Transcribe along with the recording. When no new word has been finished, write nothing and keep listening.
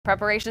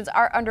Preparations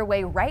are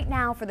underway right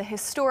now for the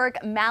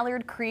historic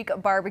Mallard Creek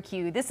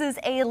BBQ. This is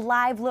a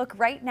live look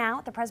right now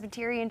at the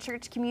Presbyterian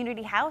Church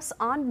Community House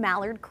on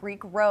Mallard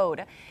Creek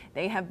Road.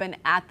 They have been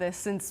at this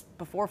since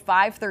before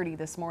 5:30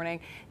 this morning.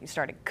 They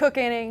started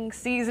cooking,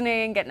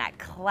 seasoning, getting that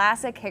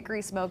classic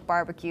hickory smoked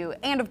barbecue,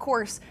 and of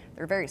course,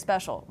 their very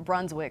special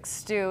Brunswick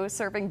stew.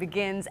 Serving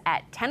begins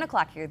at 10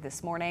 o'clock here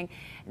this morning,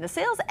 and the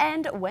sales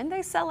end when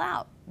they sell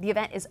out. The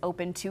event is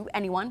open to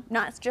anyone,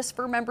 not just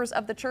for members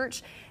of the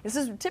church. This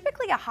is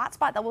typically a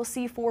hotspot that we'll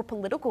see for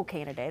political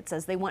candidates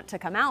as they want to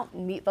come out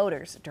and meet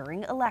voters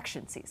during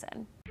election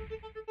season.